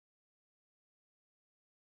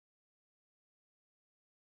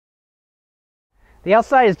The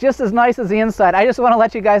outside is just as nice as the inside. I just want to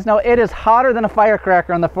let you guys know it is hotter than a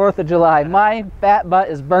firecracker on the 4th of July. My fat butt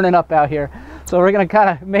is burning up out here. So we're going to kind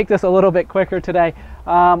of make this a little bit quicker today.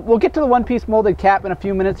 We'll get to the one-piece molded cap in a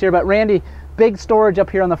few minutes here, but Randy, big storage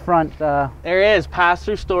up here on the front. There is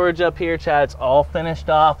pass-through storage up here, Chad. It's all finished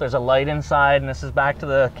off. There's a light inside, and this is back to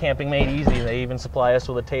the Camping Made Easy. They even supply us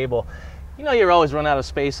with a table. You know, you're always run out of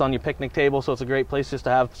space on your picnic table, so it's a great place just to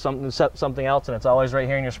have something else, and it's always right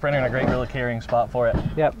here in your Sprinter and a great really carrying spot for it.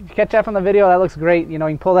 Yep, you catch that from the video, that looks great. You know,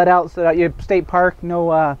 you can pull that out so that you state park,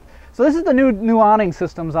 no. So this is the new awning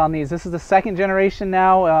systems on these. This is the 2nd generation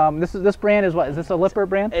now. This brand is what? Is this a Lippert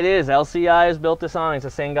brand? It is. LCI has built this awning. It's the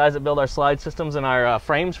same guys that build our slide systems and our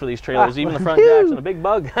frames for these trailers, even the front jacks and a big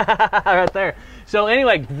bug right there. So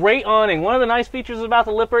anyway, great awning. One of the nice features about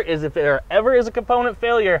the Lippert is if there ever is a component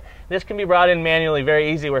failure, this can be brought in manually very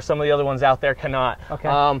easy where some of the other ones out there cannot. Okay.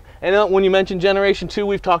 And then when you mentioned Generation 2,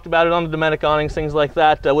 we've talked about it on the Dometic awnings, things like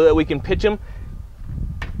that. We can pitch them.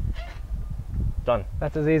 Done.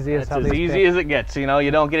 That's as easy as it gets. You know, you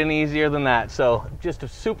don't get any easier than that. So just a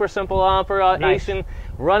super simple operation. Nice.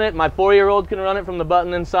 Run it. My 4-year-old can run it from the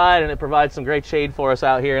button inside, and it provides some great shade for us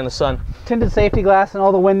out here in the sun. Tinted safety glass and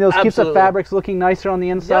all the windows. Absolutely. Keeps the fabrics looking nicer on the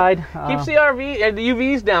inside. Yep. Keeps the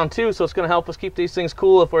UVs down too, so it's going to help us keep these things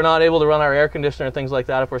cool if we're not able to run our air conditioner and things like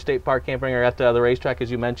that if we're state park camping or at the racetrack, as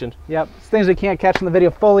you mentioned. Yep. It's things we can't catch in the video.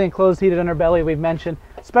 Fully enclosed heated underbelly we've mentioned.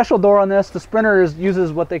 Special door on this. The Sprinter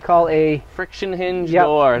uses what they call a friction hinge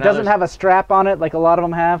door. It doesn't have a strap on it like a lot of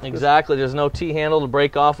them have. Exactly. There's no T-handle to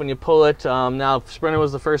break off when you pull it. Now, Sprinter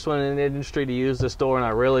was the first one in the industry to use this door, and I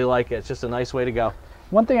really like it. It's just a nice way to go.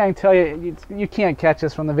 One thing I can tell you, you can't catch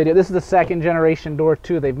this from the video. This is the 2nd generation door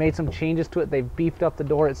too. They've made some changes to it. They've beefed up the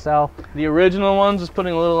door itself. The original ones is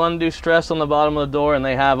putting a little undue stress on the bottom of the door, and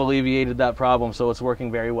they have alleviated that problem, so it's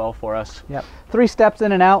working very well for us. Yep. 3 steps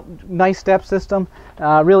in and out. Nice step system.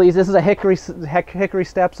 Really easy. This is a hickory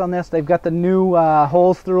steps on this. They've got the new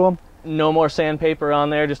holes through them. No more sandpaper on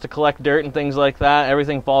there just to collect dirt and things like that.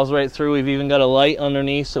 Everything falls right through. We've even got a light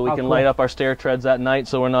underneath so we can light up our stair treads at night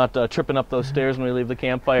so we're not tripping up those stairs when we leave the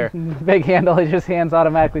campfire. Big handle, it just hands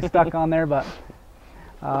automatically stuck on there, but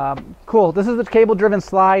cool. This is the cable driven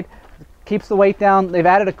slide. Keeps the weight down. They've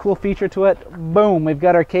added a cool feature to it. Boom, we've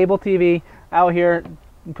got our cable TV out here.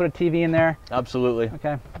 You put a TV in there. Absolutely.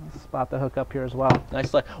 Okay, let's spot the hook up here as well.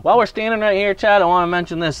 Nice. While we're standing right here, Chad, I want to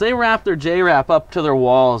mention this. They wrap their J-wrap up to their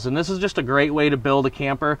walls, and this is just a great way to build a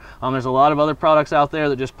camper. There's a lot of other products out there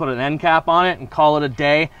that just put an end cap on it and call it a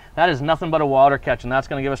day. That is nothing but a water catch, and that's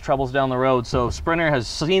going to give us troubles down the road. So Sprinter has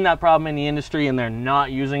seen that problem in the industry, and they're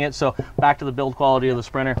not using it. So back to the build quality of the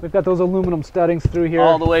Sprinter. We've got those aluminum studdings through here.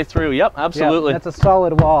 All the way through. Yep, absolutely. Yep, that's a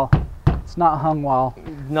solid wall. It's not hung wall.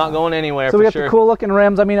 Not going anywhere. So we got the cool looking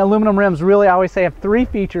rims. I mean, aluminum rims really, I always say, have 3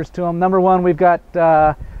 features to them. Number 1, we've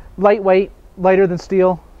got lightweight, lighter than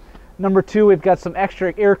steel. Number 2, we've got some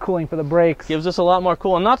extra air cooling for the brakes. Gives us a lot more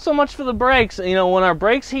cooling. Not so much for the brakes. You know, when our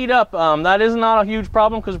brakes heat up, that is not a huge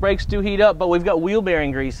problem because brakes do heat up, but we've got wheel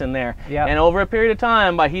bearing grease in there. Yep. And over a period of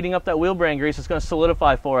time, by heating up that wheel bearing grease, it's going to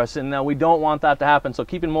solidify for us, and we don't want that to happen. So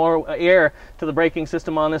keeping more air to the braking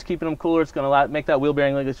system on this, keeping them cooler, it's going to make that wheel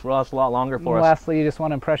bearing grease last a lot longer for us. Lastly, you just want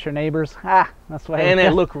to impress your neighbors. That's why. And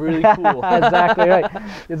it look really cool. Exactly right.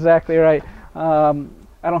 Exactly right.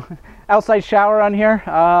 Outside shower on here.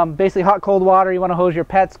 Basically hot, cold water. You want to hose your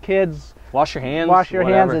pets, kids. Wash your hands. Wash your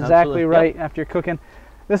hands, exactly. Absolutely. Right. Yep. After you're cooking.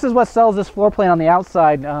 This is what sells this floor plan on the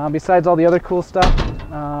outside, besides all the other cool stuff.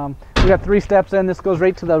 We got 3 steps in. This goes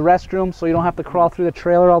right to the restroom, so you don't have to crawl through the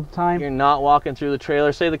trailer all the time. You're not walking through the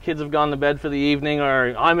trailer. Say the kids have gone to bed for the evening,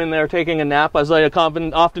 or I'm in there taking a nap, as I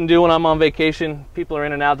often do when I'm on vacation. People are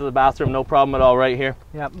in and out to the bathroom, no problem at all right here.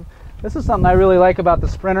 Yep. This is something I really like about the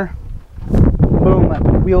Sprinter. Boom, it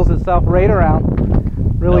wheels itself right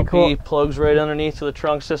around. Really cool. Plugs right underneath to the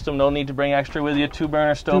trunk system. No need to bring extra with you.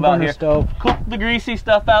 2-burner stove out here. Cook the greasy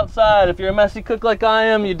stuff outside. If you're a messy cook like I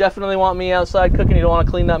am, you definitely want me outside cooking. You don't want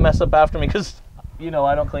to clean that mess up after me because, you know,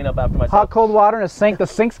 I don't clean up after myself. Hot, cold water in a sink. The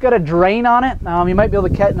sink's got a drain on it. You might be able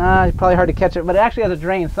to catch, it's probably hard to catch it, but it actually has a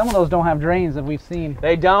drain. Some of those don't have drains that we've seen.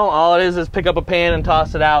 They don't. All it is pick up a pan and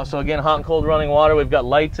toss it out. So again, hot and cold running water. We've got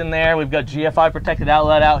lights in there. We've got GFI protected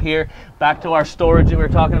outlet out here. Back to our storage that we were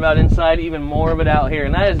talking about inside, even more of it out here.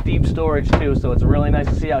 And that is deep storage too, so it's really nice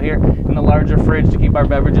to see out here in the larger fridge to keep our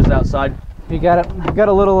beverages outside. You got it. I've got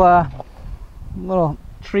a little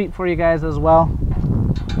treat for you guys as well.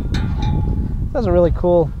 That's a really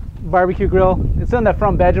cool barbecue grill. It's in the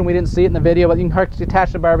front bedroom. We didn't see it in the video, but you can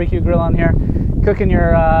attach the barbecue grill on here. Cooking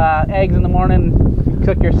your eggs in the morning,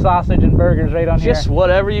 cook your sausage and burgers right on here. Just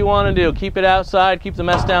whatever you want to do. Keep it outside, keep the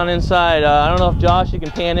mess down inside. I don't know if Josh, you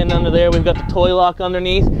can pan in under there. We've got the toy lock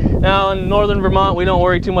underneath. Now in northern Vermont, we don't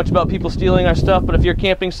worry too much about people stealing our stuff, but if you're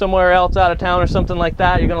camping somewhere else out of town or something like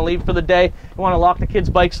that, you're gonna leave for the day, you wanna lock the kids'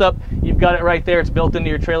 bikes up, you've got it right there. It's built into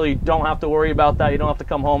your trailer. You don't have to worry about that. You don't have to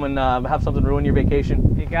come home and have something ruin your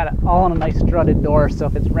vacation. You got it all on a nice strutted door, so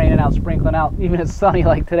if it's raining out, sprinkling out, even if it's sunny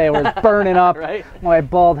like today where it's burning up, right? My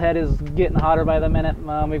bald head is getting hotter by the minute.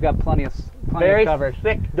 We've got plenty of coverage. Very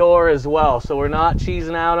thick door as well, so we're not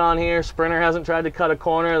cheesing out on here. Sprinter hasn't tried to cut a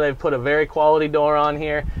corner. They've put a very quality door on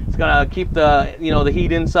here. It's gonna keep the the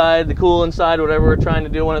heat inside, the cool inside, whatever we're trying to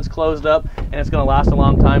do when it's closed up, and it's gonna last a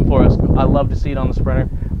long time for us. I love to see it on the Sprinter.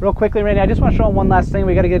 Real quickly, Randy, I just want to show them one last thing.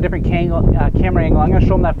 We got to get a different camera angle. I'm going to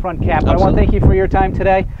show them that front cap. But I want to thank you for your time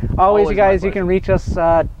today. Always you guys, you can reach us,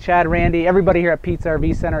 Chad, Randy, everybody here at Pete's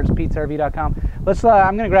RV Center. It's petesrv.com.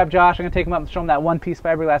 I'm going to grab Josh. I'm going to take him up and show him that one-piece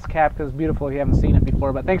fiberglass cap because it's beautiful if you haven't seen it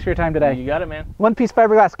before. But thanks for your time today. You got it, man. One-piece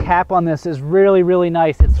fiberglass cap on this is really, really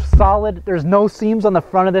nice. It's solid. There's no seams on the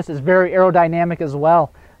front of this. It's very aerodynamic as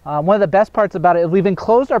well. One of the best parts about it is we've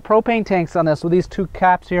enclosed our propane tanks on this with these two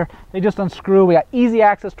caps here. They just unscrew. We got easy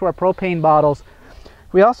access to our propane bottles.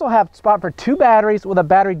 We also have spot for 2 batteries with a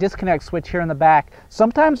battery disconnect switch here in the back.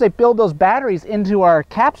 Sometimes they build those batteries into our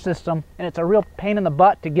cap system and it's a real pain in the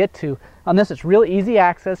butt to get to. On this, it's really easy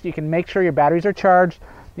access. You can make sure your batteries are charged.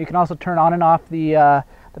 You can also turn on and off the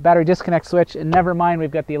battery disconnect switch, and never mind, we've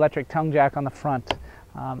got the electric tongue jack on the front.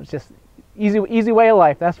 It's just easy way of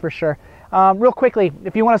life, that's for sure. Real quickly,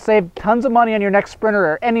 if you want to save tons of money on your next Sprinter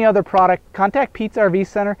or any other product, contact Pete's RV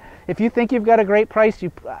Center. If you think you've got a great price,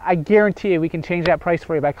 I guarantee you we can change that price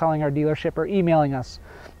for you by calling our dealership or emailing us.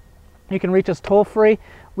 You can reach us toll free.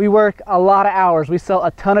 We work a lot of hours. We sell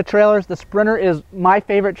a ton of trailers. The Sprinter is my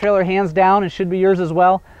favorite trailer, hands down, and should be yours as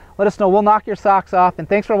well. Let us know. We'll knock your socks off. And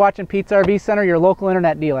thanks for watching Pete's RV Center, your local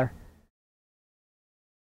internet dealer.